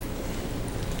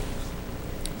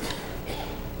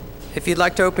If you'd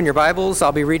like to open your Bibles,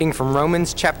 I'll be reading from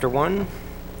Romans chapter 1.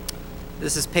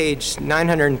 This is page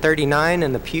 939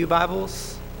 in the Pew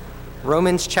Bibles.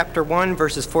 Romans chapter 1,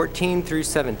 verses 14 through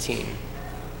 17.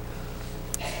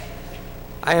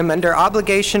 I am under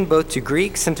obligation both to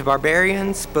Greeks and to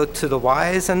barbarians, both to the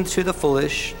wise and to the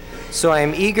foolish. So I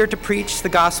am eager to preach the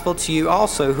gospel to you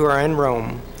also who are in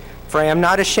Rome. For I am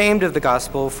not ashamed of the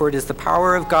gospel, for it is the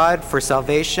power of God for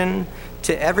salvation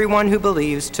to everyone who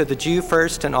believes, to the Jew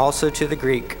first and also to the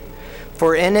Greek.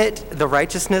 For in it the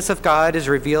righteousness of God is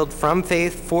revealed from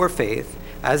faith for faith,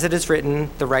 as it is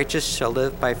written, the righteous shall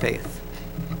live by faith.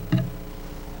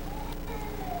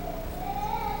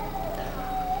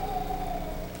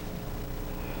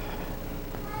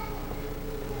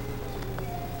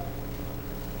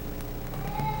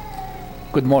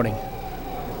 Good morning.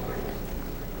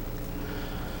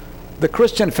 The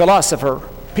Christian philosopher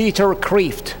Peter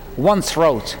Kreeft once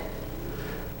wrote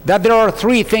that there are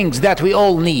three things that we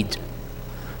all need.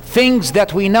 Things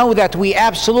that we know that we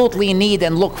absolutely need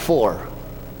and look for.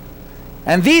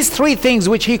 And these three things,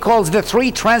 which he calls the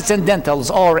three transcendentals,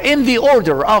 are in the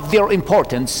order of their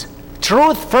importance: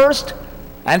 truth first,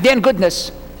 and then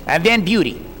goodness, and then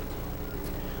beauty.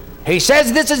 He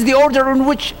says this is the order in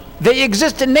which they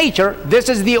exist in nature. This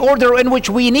is the order in which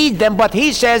we need them, but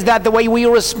he says that the way we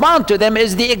respond to them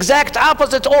is the exact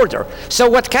opposite order. So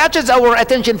what catches our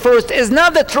attention first is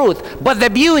not the truth, but the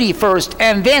beauty first,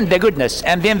 and then the goodness,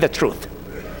 and then the truth.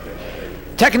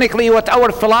 Technically, what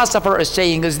our philosopher is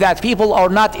saying is that people are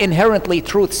not inherently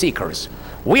truth seekers.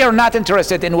 We are not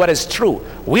interested in what is true.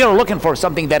 We are looking for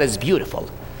something that is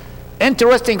beautiful.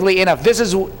 Interestingly enough,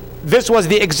 this was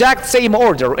the exact same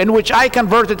order in which I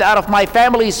converted out of my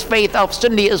family's faith of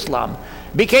Sunni Islam,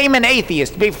 became an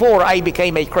atheist before I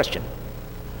became a Christian.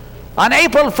 On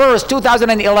April 1st,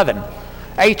 2011,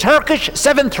 a Turkish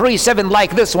 737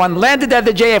 like this one landed at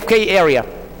the JFK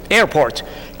airport,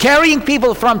 carrying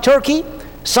people from Turkey,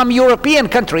 some European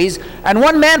countries, and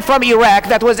one man from Iraq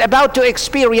that was about to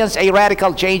experience a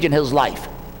radical change in his life.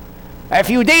 A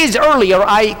few days earlier,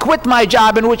 I quit my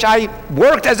job in which I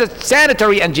worked as a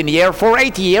sanitary engineer for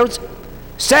 8 years,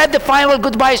 said the final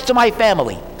goodbyes to my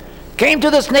family, came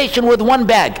to this nation with one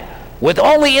bag, with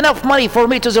only enough money for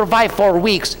me to survive for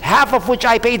weeks, half of which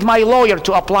I paid my lawyer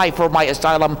to apply for my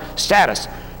asylum status,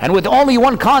 and with only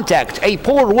one contact, a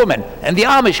poor woman in the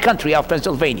Amish country of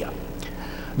Pennsylvania.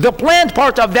 The planned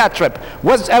part of that trip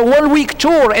was a one-week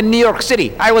tour in New York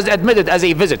City. I was admitted as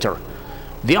a visitor.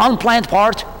 The unplanned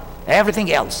part,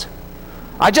 everything else.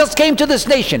 I just came to this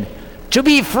nation to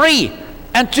be free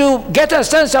and to get a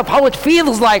sense of how it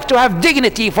feels like to have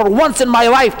dignity for once in my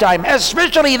lifetime,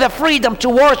 especially the freedom to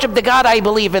worship the God I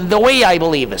believe in the way I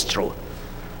believe is true.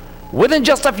 Within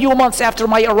just a few months after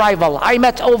my arrival, I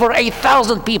met over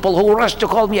 1,000 people who rushed to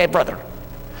call me a brother.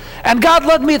 And God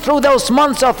led me through those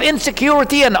months of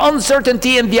insecurity and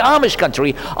uncertainty in the Amish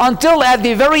country until at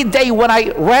the very day when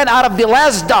I ran out of the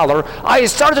last dollar, I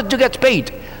started to get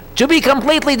paid to be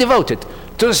completely devoted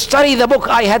to study the book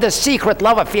I had a secret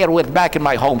love affair with back in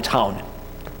my hometown.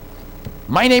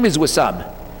 My name is Wissam.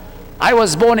 I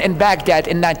was born in Baghdad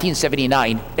in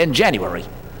 1979 in January.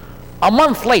 A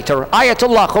month later,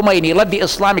 Ayatollah Khomeini led the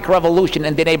Islamic Revolution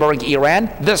in the neighboring Iran.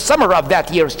 The summer of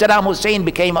that year, Saddam Hussein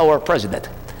became our president.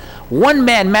 One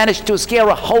man managed to scare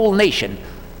a whole nation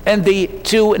in the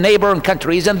two neighboring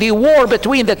countries, and the war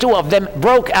between the two of them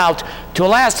broke out to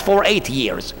last for 8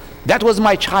 years. That was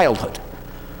my childhood.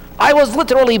 I was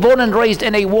literally born and raised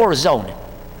in a war zone,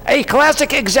 a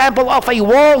classic example of a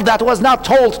world that was not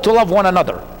told to love one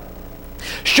another.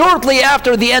 Shortly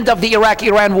after the end of the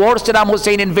Iraq-Iran war, Saddam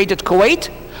Hussein invaded Kuwait.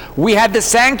 We had the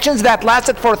sanctions that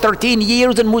lasted for 13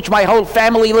 years, in which my whole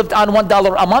family lived on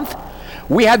 $1 a month.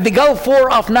 We had the Gulf War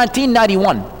of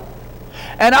 1991.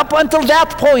 And up until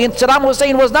that point, Saddam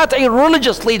Hussein was not a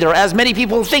religious leader, as many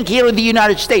people think here in the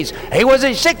United States. He was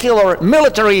a secular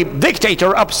military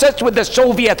dictator obsessed with the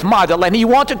Soviet model, and he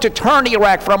wanted to turn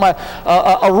Iraq from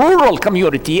a rural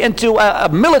community into a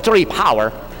military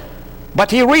power.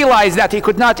 But he realized that he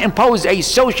could not impose a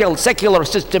social, secular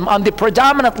system on the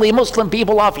predominantly Muslim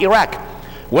people of Iraq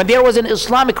when there was an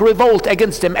Islamic revolt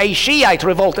against him, a Shiite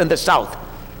revolt in the south.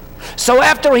 So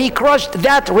after he crushed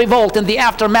that revolt in the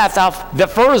aftermath of the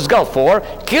first Gulf War,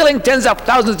 killing tens of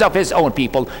thousands of his own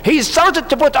people, he started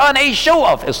to put on a show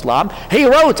of Islam. He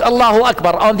wrote Allahu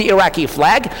Akbar on the Iraqi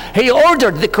flag. He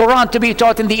ordered the Quran to be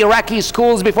taught in the Iraqi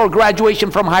schools before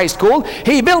graduation from high school.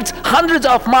 He built hundreds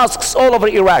of mosques all over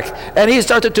Iraq, and he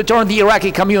started to turn the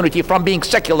Iraqi community from being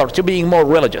secular to being more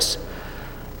religious.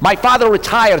 My father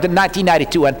retired in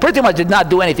 1992 and pretty much did not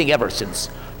do anything ever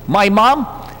since. My mom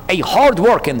a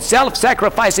hard-working,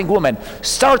 self-sacrificing woman,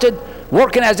 started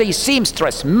working as a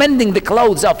seamstress, mending the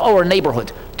clothes of our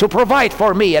neighborhood to provide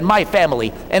for me and my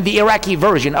family in the Iraqi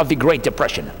version of the Great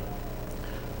Depression.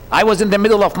 I was in the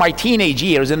middle of my teenage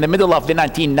years, in the middle of the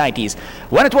 1990s,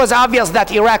 when it was obvious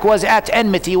that Iraq was at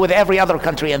enmity with every other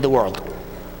country in the world.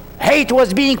 Hate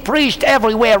was being preached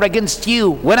everywhere against you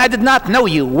when I did not know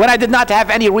you, when I did not have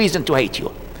any reason to hate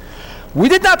you. We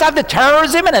did not have the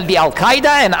terrorism and the Al-Qaeda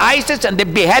and ISIS and the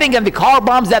beheading and the car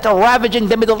bombs that are ravaging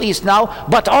the Middle East now,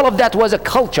 but all of that was a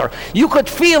culture. You could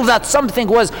feel that something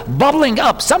was bubbling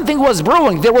up, something was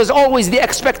brewing. There was always the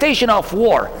expectation of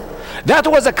war. That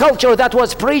was a culture that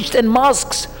was preached in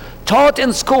mosques, taught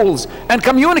in schools, and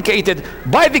communicated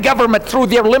by the government through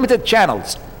their limited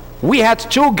channels. We had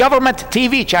 2 government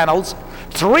TV channels,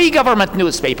 3 government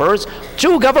newspapers,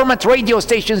 2 government radio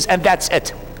stations, and that's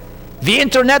it. The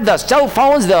internet, the cell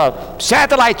phones, the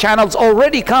satellite channels,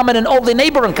 already common in all the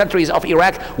neighboring countries of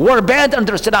Iraq, were banned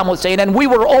under Saddam Hussein, and we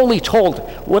were only told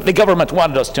what the government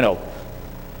wanted us to know.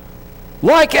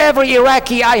 Like every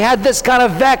Iraqi, I had this kind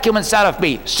of vacuum inside of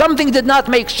me. Something did not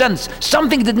make sense.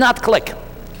 Something did not click.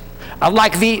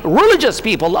 Unlike the religious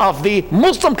people of the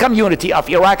Muslim community of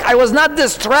Iraq, I was not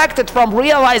distracted from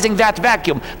realizing that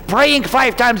vacuum, praying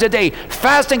 5 times a day,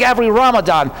 fasting every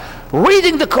Ramadan,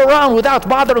 reading the Quran without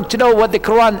bothering to know what the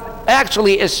Quran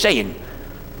actually is saying.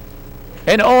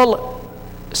 In all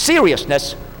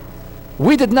seriousness,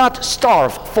 we did not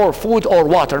starve for food or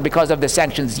water because of the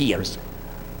sanctions years.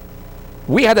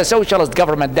 We had a socialist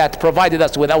government that provided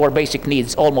us with our basic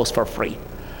needs almost for free.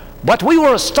 But we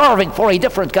were starving for a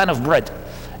different kind of bread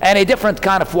and a different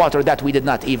kind of water that we did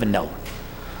not even know.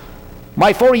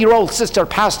 My 4-year-old sister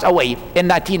passed away in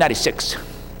 1996.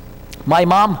 My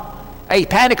mom, a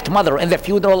panicked mother in the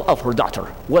funeral of her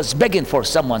daughter, was begging for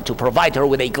someone to provide her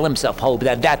with a glimpse of hope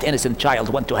that that innocent child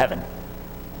went to heaven.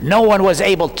 No one was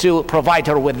able to provide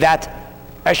her with that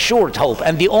assured hope,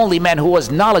 and the only man who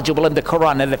was knowledgeable in the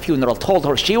Quran at the funeral told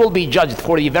her she will be judged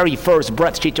for the very first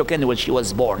breath she took in when she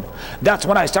was born. That's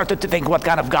when I started to think, what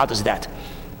kind of God is that?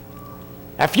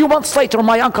 A few months later,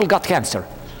 my uncle got cancer.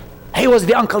 He was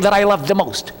the uncle that I loved the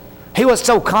most. He was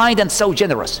so kind and so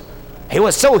generous. He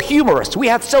was so humorous. We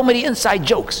had so many inside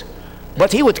jokes.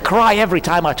 But he would cry every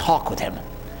time I talked with him.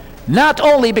 Not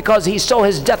only because he saw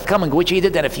his death coming, which he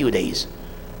did in a few days,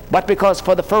 but because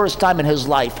for the first time in his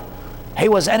life, he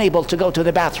was unable to go to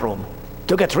the bathroom,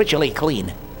 to get ritually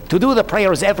clean, to do the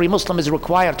prayers every Muslim is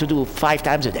required to do 5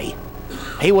 times a day.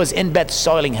 He was in bed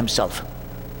soiling himself.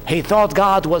 He thought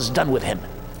God was done with him,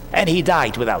 and he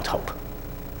died without hope.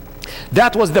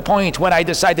 That was the point when I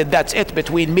decided that's it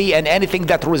between me and anything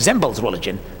that resembles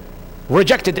religion,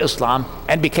 rejected Islam,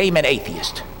 and became an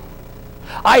atheist.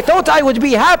 I thought I would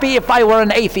be happy if I were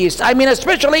an atheist. I mean,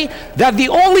 especially that the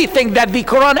only thing that the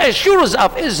Quran assures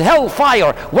of is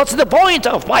hellfire. What's the point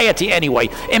of piety anyway?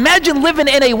 Imagine living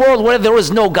in a world where there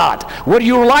is no God, where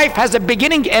your life has a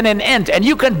beginning and an end, and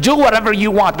you can do whatever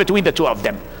you want between the 2 of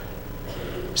them.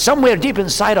 Somewhere deep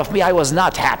inside of me, I was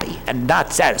not happy and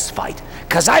not satisfied,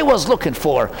 because I was looking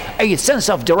for a sense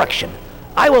of direction.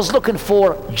 I was looking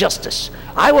for justice.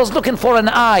 I was looking for an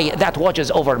eye that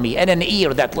watches over me and an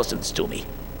ear that listens to me.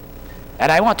 And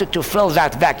I wanted to fill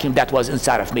that vacuum that was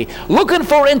inside of me, looking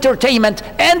for entertainment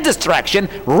and distraction,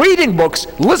 reading books,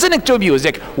 listening to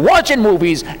music, watching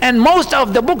movies, and most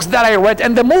of the books that I read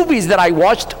and the movies that I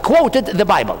watched quoted the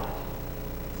Bible.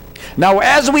 Now,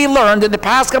 as we learned in the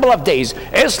past couple of days,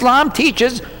 Islam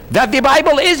teaches that the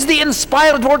Bible is the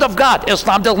inspired word of God.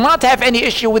 Islam does not have any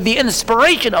issue with the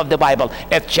inspiration of the Bible.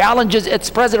 It challenges its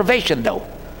preservation, though.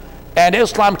 And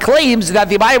Islam claims that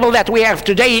the Bible that we have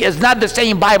today is not the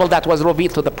same Bible that was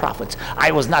revealed to the prophets.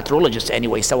 I was not religious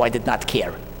anyway, so I did not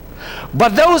care.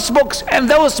 But those books and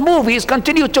those movies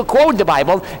continue to quote the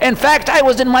Bible. In fact, I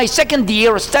was in my 2nd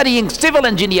year studying civil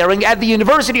engineering at the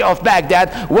University of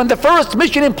Baghdad when the first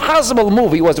Mission Impossible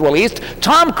movie was released.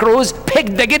 Tom Cruise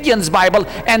picked the Gideon's Bible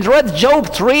and read Job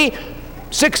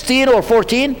 3:16 or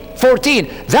 14.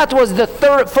 That was the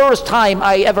first time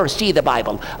I ever see the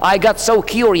Bible. I got so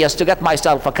curious to get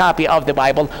myself a copy of the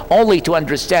Bible, only to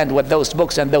understand what those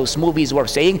books and those movies were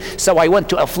saying. So I went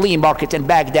to a flea market in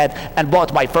Baghdad and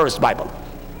bought my first Bible.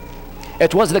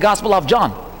 It was the Gospel of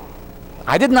John.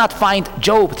 I did not find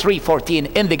Job 3:14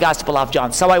 in the Gospel of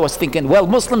John. So I was thinking, well,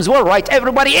 Muslims were right.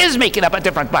 Everybody is making up a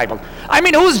different Bible. I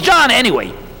mean, who's John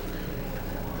anyway?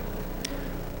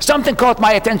 Something caught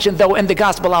my attention, though, in the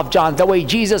Gospel of John, the way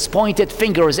Jesus pointed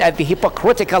fingers at the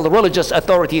hypocritical religious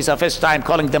authorities of his time,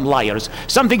 calling them liars,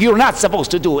 something you're not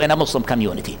supposed to do in a Muslim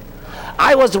community.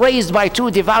 I was raised by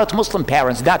two devout Muslim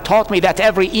parents that taught me that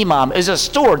every imam is a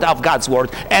steward of God's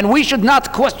word, and we should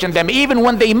not question them even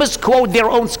when they misquote their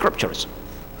own scriptures.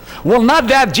 Well, not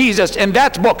that Jesus in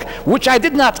that book, which I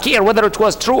did not care whether it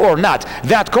was true or not,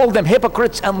 that called them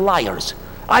hypocrites and liars.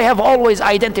 I have always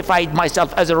identified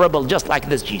myself as a rebel just like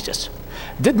this Jesus.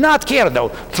 Did not care though.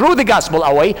 Threw the gospel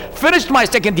away, finished my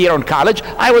second year in college.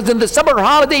 I was in the summer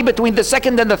holiday between the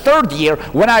second and the third year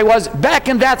when I was back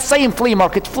in that same flea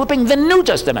market flipping the New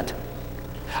Testament.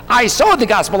 I saw the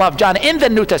Gospel of John in the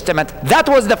New Testament. That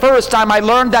was the first time I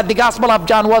learned that the Gospel of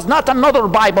John was not another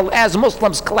Bible as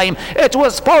Muslims claim. It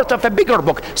was part of a bigger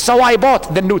book. So I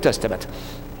bought the New Testament.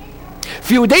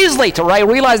 Few days later, I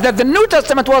realized that the New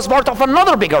Testament was part of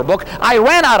another bigger book. I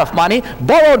ran out of money,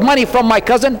 borrowed money from my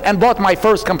cousin, and bought my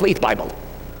first complete Bible.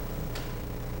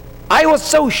 I was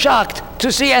so shocked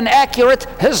to see an accurate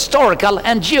historical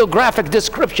and geographic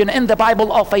description in the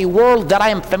Bible of a world that I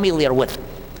am familiar with.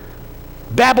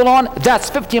 Babylon, that's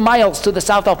 50 miles to the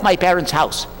south of my parents'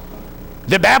 house.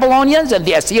 The Babylonians and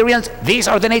the Assyrians, these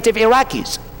are the native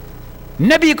Iraqis.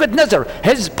 Nebuchadnezzar,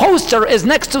 his poster is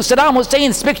next to Saddam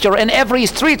Hussein's picture in every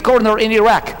street corner in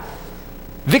Iraq.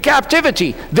 The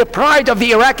captivity, the pride of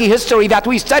the Iraqi history that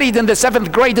we studied in the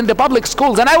 7th grade in the public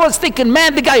schools. And I was thinking,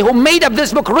 man, the guy who made up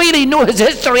this book really knew his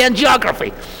history and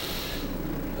geography.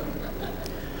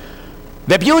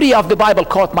 The beauty of the Bible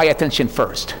caught my attention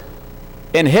first.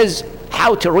 In his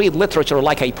How to Read Literature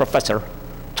Like a Professor,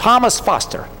 Thomas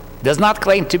Foster does not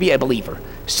claim to be a believer,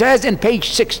 says in page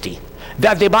 60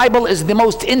 that the Bible is the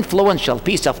most influential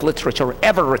piece of literature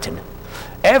ever written.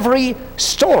 Every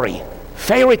story,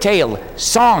 fairy tale,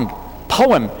 song,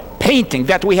 poem, painting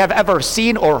that we have ever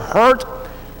seen or heard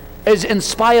is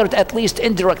inspired at least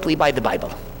indirectly by the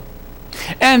Bible.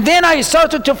 And then I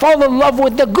started to fall in love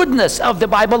with the goodness of the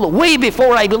Bible way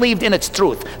before I believed in its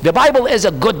truth. The Bible is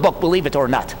a good book, believe it or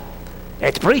not.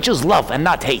 It preaches love and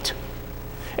not hate.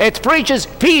 It preaches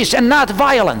peace and not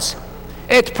violence.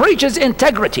 It preaches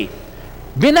integrity,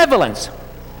 benevolence.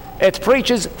 It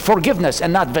preaches forgiveness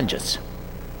and not vengeance.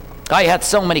 I had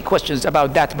so many questions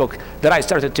about that book that I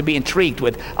started to be intrigued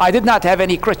with. I did not have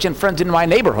any Christian friends in my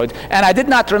neighborhood, and I did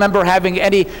not remember having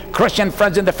any Christian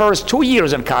friends in the first 2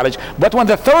 years in college. But when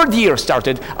the third year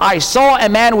started, I saw a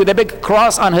man with a big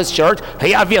cross on his shirt.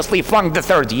 He obviously flunked the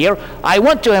third year. I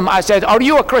went to him. I said, "Are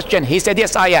you a Christian?" He said,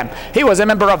 "Yes, I am." He was a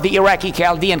member of the Iraqi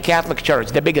Chaldean Catholic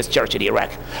Church, the biggest church in Iraq.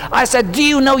 I said, "Do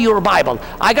you know your Bible?"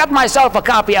 I got myself a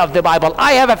copy of the Bible.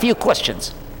 I have a few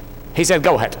questions. He said,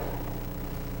 "Go ahead."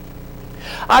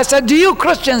 I said, "Do you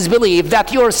Christians believe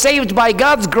that you're saved by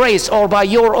God's grace or by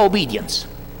your obedience?"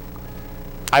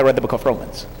 I read the book of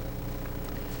Romans.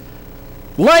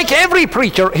 Like every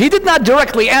preacher, he did not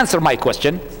directly answer my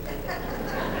question,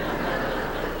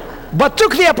 but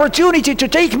took the opportunity to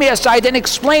take me aside and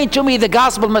explain to me the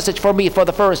gospel message for me for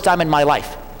the first time in my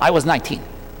life. I was 19.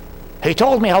 He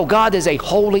told me how God is a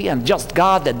holy and just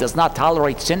God that does not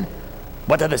tolerate sin,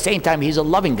 but at the same time, he's a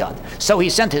loving God. So he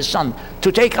sent his son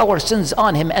to take our sins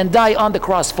on him and die on the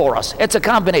cross for us. It's a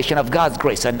combination of God's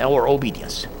grace and our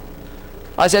obedience.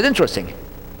 I said, "Interesting.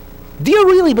 Do you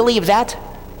really believe that?"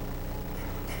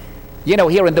 You know,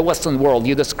 here in the Western world,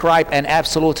 you describe an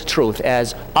absolute truth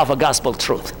as of a gospel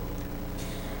truth.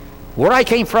 Where I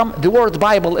came from, the word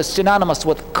Bible is synonymous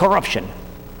with corruption.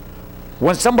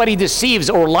 When somebody deceives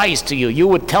or lies to you, you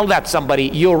would tell that somebody,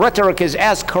 your rhetoric is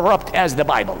as corrupt as the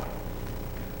Bible.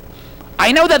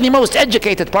 I know that the most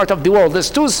educated part of the world is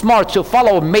too smart to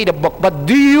follow a made-up book, but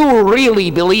do you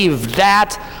really believe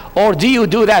that? Or do you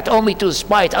do that only to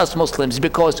spite us Muslims?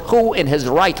 Because who in his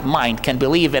right mind can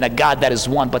believe in a God that is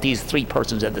one, but he's three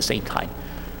persons at the same time?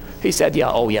 He said,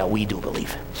 "Yeah, oh yeah, we do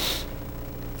believe."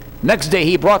 Next day,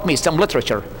 he brought me some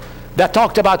literature that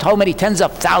talked about how many tens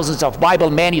of thousands of Bible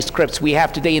manuscripts we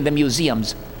have today in the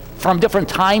museums, from different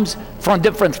times, from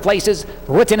different places,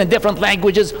 written in different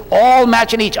languages, all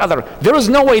matching each other. There is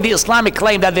no way the Islamic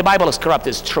claim that the Bible is corrupt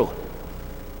is true.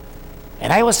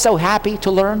 And I was so happy to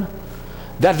learn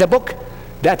that the book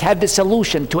that had the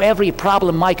solution to every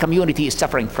problem my community is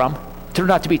suffering from turned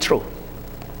out to be true.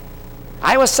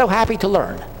 I was so happy to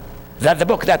learn that the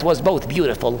book that was both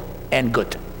beautiful and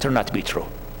good turned out to be true.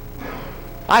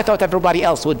 I thought everybody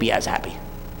else would be as happy.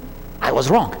 I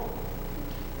was wrong.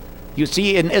 You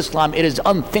see, in Islam, it is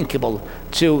unthinkable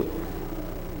to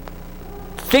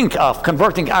think of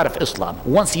converting out of Islam.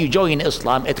 Once you join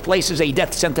Islam, it places a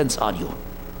death sentence on you.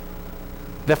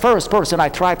 The first person I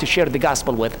tried to share the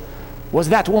gospel with was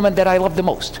that woman that I love the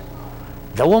most.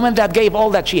 The woman that gave all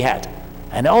that she had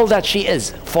and all that she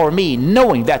is for me,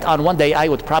 knowing that on one day I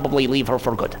would probably leave her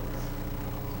for good.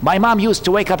 My mom used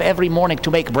to wake up every morning to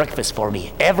make breakfast for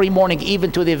me. Every morning,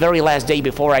 even to the very last day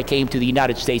before I came to the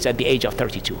United States at the age of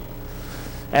 32.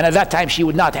 And at that time, she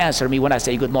would not answer me when I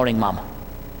say, "Good morning, Mom."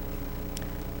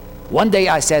 One day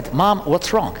I said, "Mom,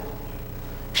 what's wrong?"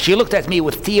 She looked at me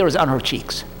with tears on her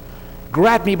cheeks,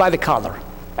 grabbed me by the collar,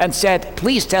 and said,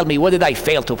 "Please tell me, what did I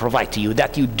fail to provide to you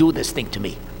that you do this thing to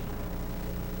me?"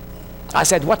 I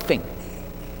said, "What thing?"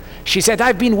 She said,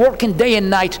 "I've been working day and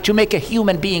night to make a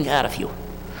human being out of you.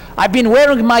 I've been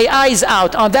wearing my eyes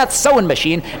out on that sewing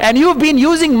machine, and you've been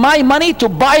using my money to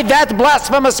buy that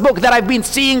blasphemous book that I've been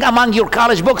seeing among your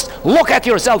college books. Look at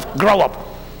yourself, grow up."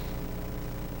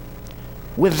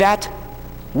 With that,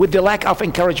 with the lack of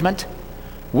encouragement,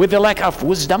 with the lack of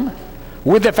wisdom,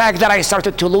 with the fact that I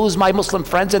started to lose my Muslim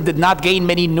friends and did not gain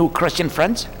many new Christian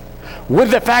friends,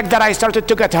 with the fact that I started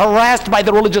to get harassed by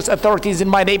the religious authorities in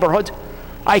my neighborhood,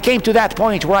 I came to that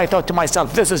point where I thought to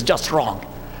myself, this is just wrong.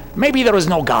 Maybe there is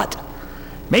no God.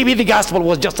 Maybe the gospel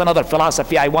was just another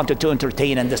philosophy I wanted to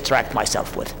entertain and distract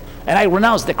myself with. And I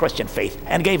renounced the Christian faith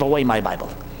and gave away my Bible.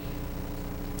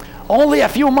 Only a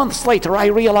few months later, I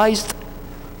realized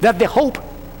that the hope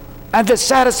and the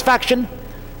satisfaction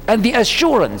and the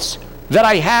assurance that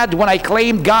I had when I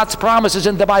claimed God's promises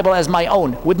in the Bible as my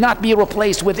own would not be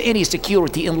replaced with any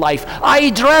security in life.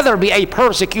 I'd rather be a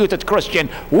persecuted Christian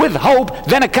with hope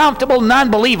than a comfortable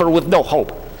non-believer with no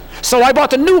hope. So I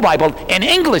bought a new Bible in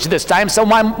English this time, so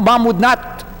my mom would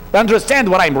not understand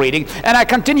what I'm reading, and I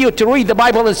continued to read the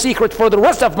Bible in secret for the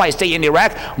rest of my stay in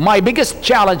Iraq. My biggest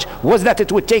challenge was that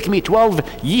it would take me 12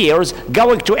 years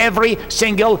going to every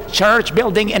single church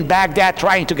building in Baghdad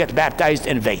trying to get baptized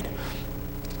in vain.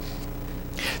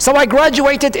 So I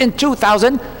graduated in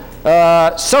 2000,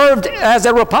 served as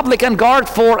a Republican Guard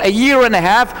for a year and a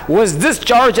half, was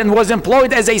discharged and was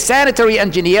employed as a sanitary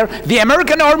engineer. The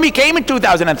American Army came in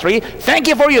 2003. Thank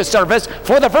you for your service.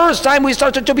 For the first time, we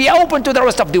started to be open to the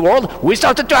rest of the world. We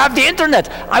started to have the internet.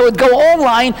 I would go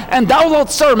online and download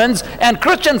sermons and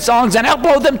Christian songs and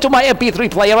upload them to my MP3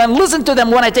 player and listen to them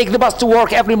when I take the bus to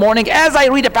work every morning as I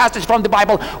read a passage from the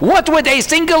Bible. What would a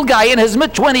single guy in his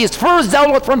mid-20s first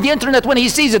download from the internet when he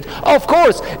sees it? Of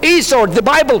course, eSword, the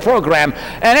Bible program,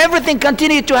 and everything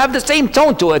continued to have the same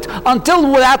tone to it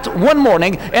until that one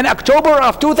morning in October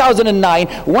of 2009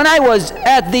 when I was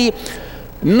at the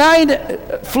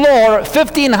 9th-floor,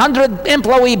 1,500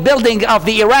 employee building of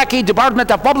the Iraqi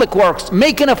Department of Public Works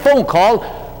making a phone call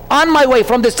on my way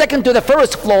from the second to the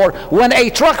first floor when a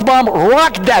truck bomb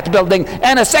rocked that building,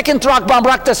 and a second truck bomb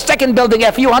rocked a second building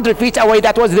a few hundred feet away.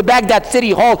 That was the Baghdad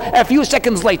City Hall. A few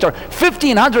seconds later,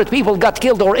 1,500 people got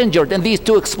killed or injured in these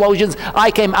two explosions.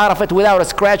 I came out of it without a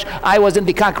scratch. I was in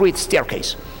the concrete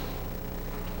staircase.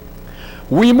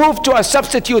 We moved to a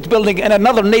substitute building in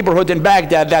another neighborhood in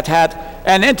Baghdad that had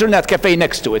an internet cafe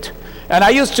next to it. And I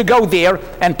used to go there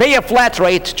and pay a flat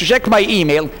rate to check my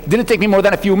email. Didn't take me more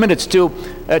than a few minutes to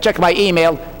check my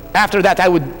email. After that, I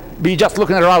would be just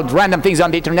looking around random things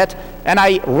on the internet, and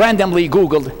I randomly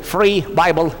Googled free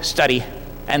Bible study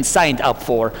and signed up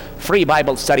for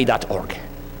freebiblestudy.org.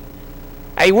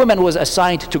 A woman was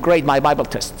assigned to grade my Bible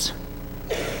tests.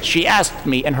 She asked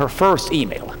me in her first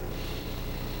email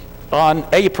on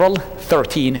April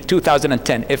 13,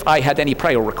 2010, if I had any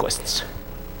prayer requests.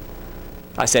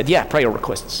 I said, yeah, prayer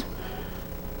requests.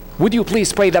 Would you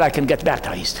please pray that I can get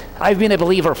baptized? I've been a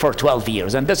believer for 12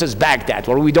 years, and this is Baghdad,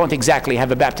 where we don't exactly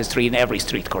have a baptistry in every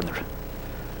street corner.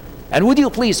 And would you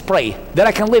please pray that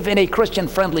I can live in a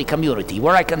Christian-friendly community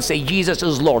where I can say Jesus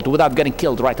is Lord without getting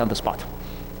killed right on the spot?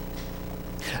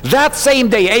 That same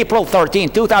day, April 13,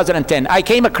 2010, I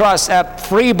came across a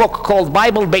free book called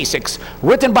Bible Basics,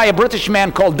 written by a British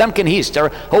man called Duncan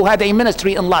Heister, who had a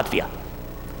ministry in Latvia.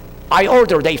 I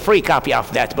ordered a free copy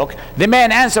of that book. The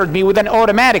man answered me with an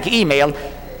automatic email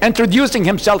introducing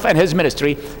himself and his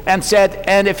ministry and said,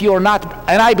 and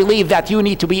I believe that you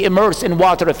need to be immersed in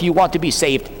water if you want to be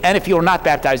saved, and if you're not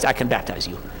baptized, I can baptize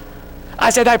you. I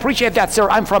said, I appreciate that, sir.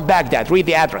 I'm from Baghdad. Read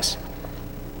the address.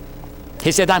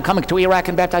 He said, I'm coming to Iraq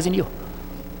and baptizing you.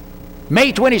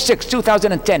 May 26,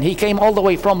 2010, he came all the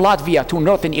way from Latvia to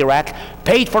northern Iraq,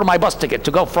 paid for my bus ticket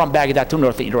to go from Baghdad to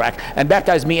northern Iraq, and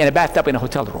baptized me in a bathtub in a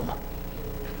hotel room.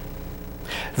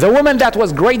 The woman that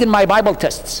was grading my Bible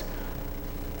tests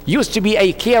used to be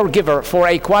a caregiver for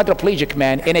a quadriplegic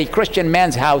man in a Christian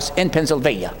man's house in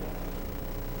Pennsylvania.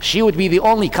 She would be the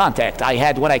only contact I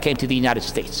had when I came to the United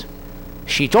States.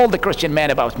 She told the Christian man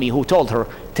about me, who told her,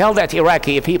 tell that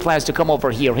Iraqi if he plans to come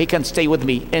over here, he can stay with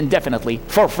me indefinitely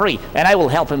for free, and I will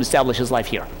help him establish his life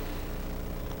here.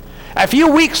 A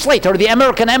few weeks later, the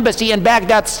American embassy in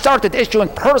Baghdad started issuing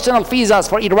personal visas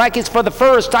for Iraqis for the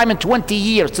first time in 20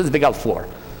 years since the Gulf War.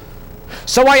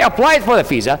 So I applied for the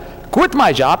visa, quit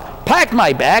my job, packed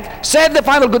my bag, said the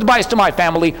final goodbyes to my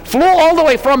family, flew all the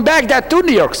way from Baghdad to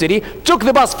New York City, took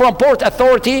the bus from Port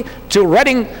Authority to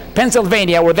Reading,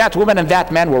 Pennsylvania, where that woman and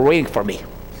that man were waiting for me.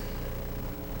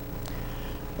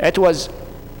 It was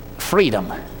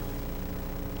freedom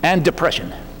and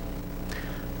depression.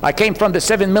 I came from the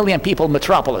 7 million people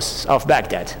metropolis of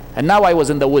Baghdad, and now I was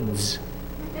in the woods.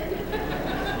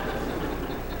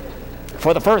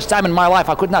 For the first time in my life,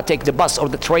 I could not take the bus or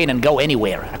the train and go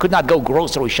anywhere. I could not go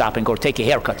grocery shopping or take a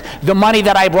haircut. The money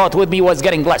that I brought with me was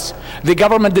getting less. The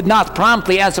government did not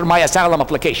promptly answer my asylum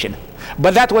application.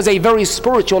 But that was a very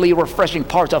spiritually refreshing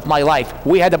part of my life.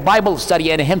 We had a Bible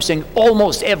study and a hymn sing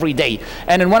almost every day.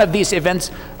 And in one of these events,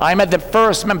 I met the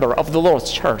first member of the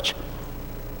Lord's Church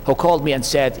who called me and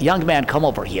said, "Young man, come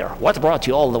over here. What brought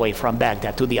you all the way from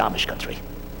Baghdad to the Amish country?"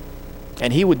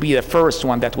 And he would be the first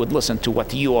one that would listen to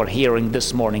what you are hearing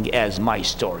this morning as my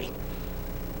story.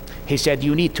 He said,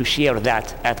 "You need to share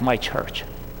that at my church."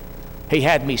 He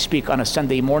had me speak on a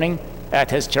Sunday morning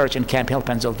at his church in Camp Hill,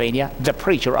 Pennsylvania, the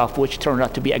preacher of which turned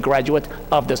out to be a graduate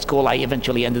of the school I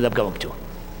eventually ended up going to.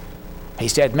 He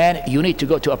said, "Man, you need to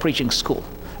go to a preaching school."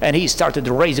 And he started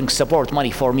raising support money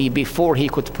for me before he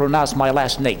could pronounce my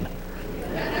last name.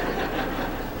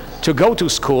 To go to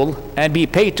school and be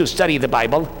paid to study the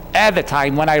Bible at the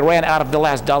time when I ran out of the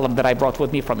last dollar that I brought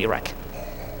with me from Iraq.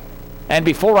 And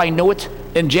before I knew it,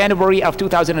 in January of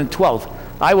 2012,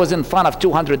 I was in front of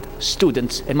 200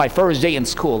 students in my first day in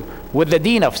school with the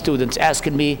dean of students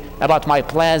asking me about my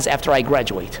plans after I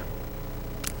graduate.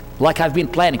 Like I've been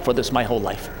planning for this my whole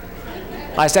life.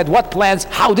 I said, "What plans?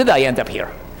 How did I end up here?"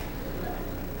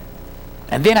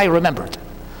 And then I remembered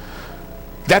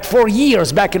that for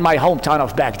years back in my hometown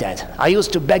of Baghdad, I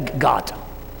used to beg God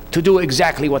to do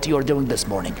exactly what you're doing this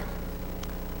morning.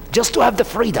 Just to have the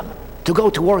freedom to go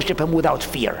to worship Him without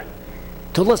fear,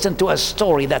 to listen to a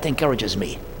story that encourages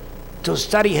me, to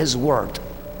study His Word,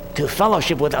 to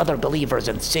fellowship with other believers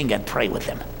and sing and pray with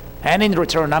them. And in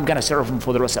return, I'm going to serve Him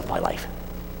for the rest of my life.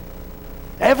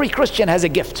 Every Christian has a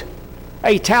gift,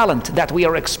 a talent that we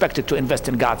are expected to invest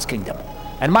in God's kingdom.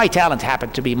 And my talent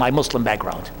happened to be my Muslim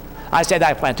background. I said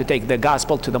I plan to take the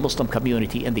gospel to the Muslim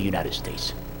community in the United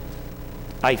States.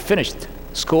 I finished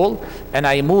school and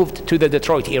I moved to the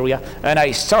Detroit area and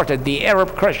I started the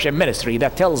Arab Christian ministry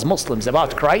that tells Muslims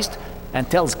about Christ and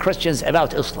tells Christians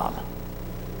about Islam.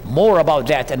 More about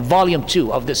that in volume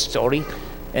 2 of this story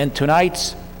in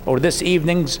tonight's or this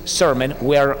evening's sermon,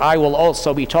 where I will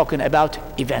also be talking about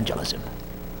evangelism.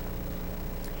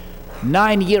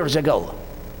 9 years ago,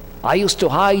 I used to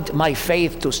hide my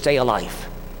faith to stay alive.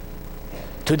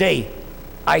 Today,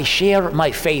 I share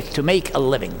my faith to make a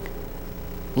living.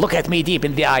 Look at me deep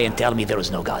in the eye and tell me there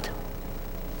is no God.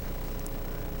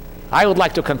 I would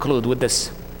like to conclude with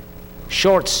this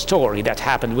short story that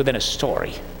happened within a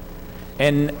story.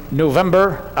 In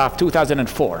November of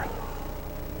 2004,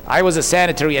 I was a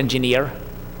sanitary engineer,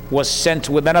 was sent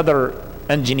with another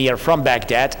engineer from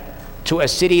Baghdad to a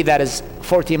city that is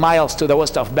 40 miles to the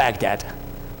west of Baghdad,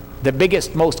 the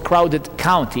biggest, most crowded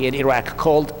county in Iraq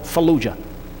called Fallujah.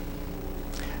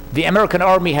 The American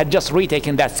army had just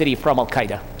retaken that city from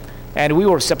Al-Qaeda, and we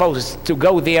were supposed to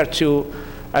go there to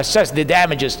assess the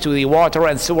damages to the water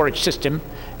and sewerage system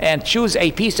and choose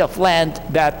a piece of land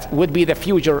that would be the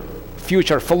future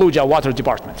Fallujah Water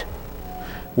Department.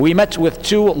 We met with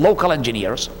 2 local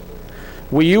engineers.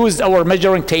 We used our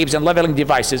measuring tapes and leveling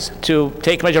devices to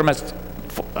take measurements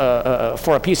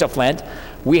for a piece of land.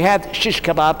 We had shish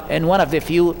kebab in one of the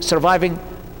few surviving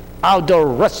outdoor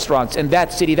restaurants in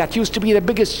that city that used to be the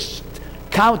biggest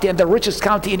county and the richest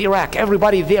county in Iraq.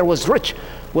 Everybody there was rich,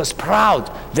 was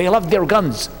proud. They loved their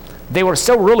guns. They were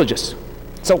so religious.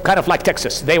 So kind of like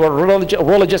Texas. They were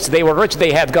religious, they were rich,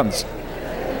 they had guns.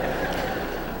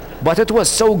 But it was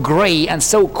so gray and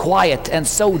so quiet and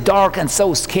so dark and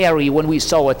so scary when we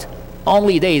saw it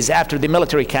only days after the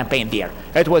military campaign there.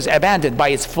 It was abandoned by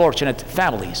its fortunate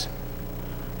families.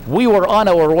 We were on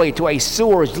our way to a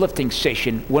sewage lifting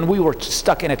station when we were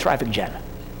stuck in a traffic jam.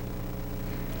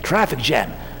 Traffic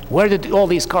jam. Where did all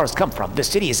these cars come from? The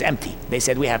city is empty. They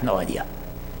said, we have no idea.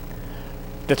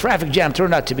 The traffic jam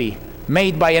turned out to be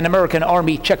made by an American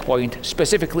Army checkpoint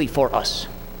specifically for us.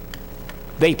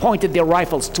 They pointed their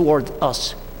rifles toward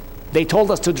us. They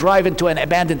told us to drive into an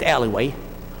abandoned alleyway,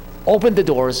 open the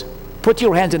doors, put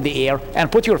your hands in the air,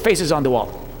 and put your faces on the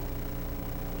wall.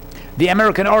 The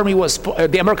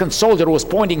American soldier was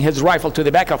pointing his rifle to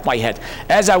the back of my head.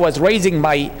 As I was raising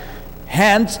my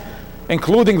hands,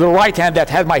 including the right hand that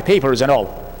had my papers and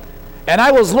all, and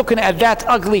I was looking at that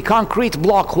ugly concrete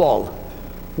block wall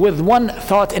with one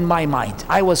thought in my mind.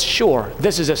 I was sure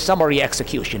this is a summary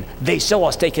execution. They saw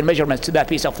us taking measurements to that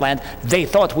piece of land. They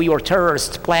thought we were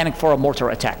terrorists planning for a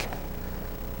mortar attack.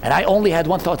 And I only had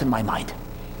one thought in my mind.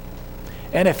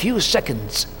 In a few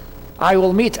seconds, I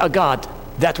will meet a God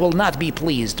that will not be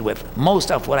pleased with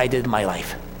most of what I did in my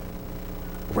life.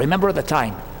 Remember the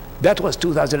time. That was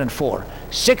 2004.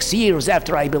 6 years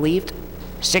after I believed,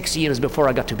 6 years before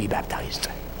I got to be baptized.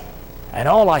 And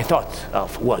all I thought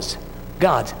of was,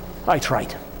 God, I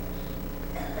tried.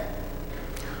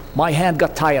 My hand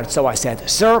got tired, so I said,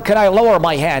 "Sir, can I lower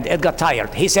my hand?" It got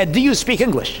tired. He said, "Do you speak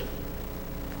English?"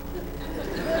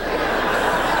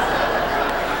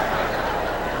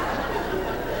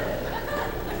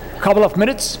 A couple of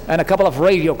minutes and a couple of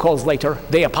radio calls later,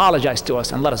 they apologized to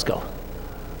us and let us go.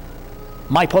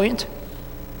 My point?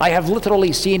 I have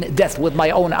literally seen death with my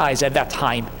own eyes at that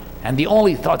time, and the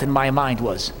only thought in my mind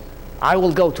was, I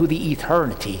will go to the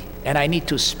eternity, and I need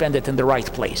to spend it in the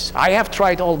right place. I have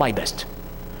tried all my best.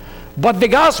 But the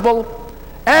gospel,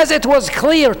 as it was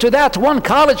clear to that one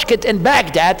college kid in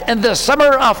Baghdad in the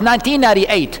summer of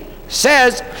 1998,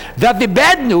 says that the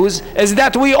bad news is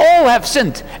that we all have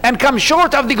sinned and come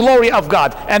short of the glory of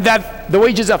God, and that the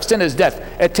wages of sin is death.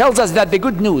 It tells us that the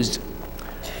good news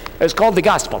is called the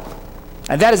gospel,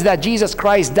 and that is that Jesus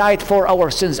Christ died for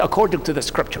our sins according to the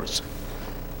scriptures,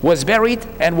 was buried,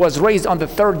 and was raised on the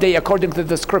third day according to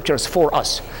the scriptures for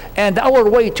us. And our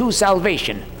way to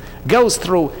salvation goes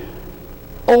through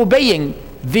obeying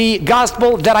the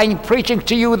gospel that I'm preaching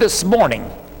to you this morning,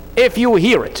 if you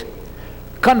hear it,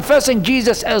 confessing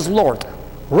Jesus as Lord,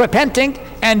 repenting,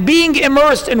 and being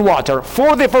immersed in water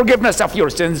for the forgiveness of your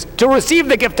sins, to receive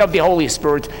the gift of the Holy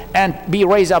Spirit and be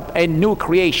raised up a new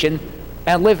creation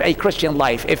and live a Christian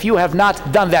life. If you have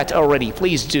not done that already,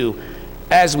 please do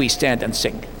as we stand and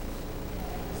sing.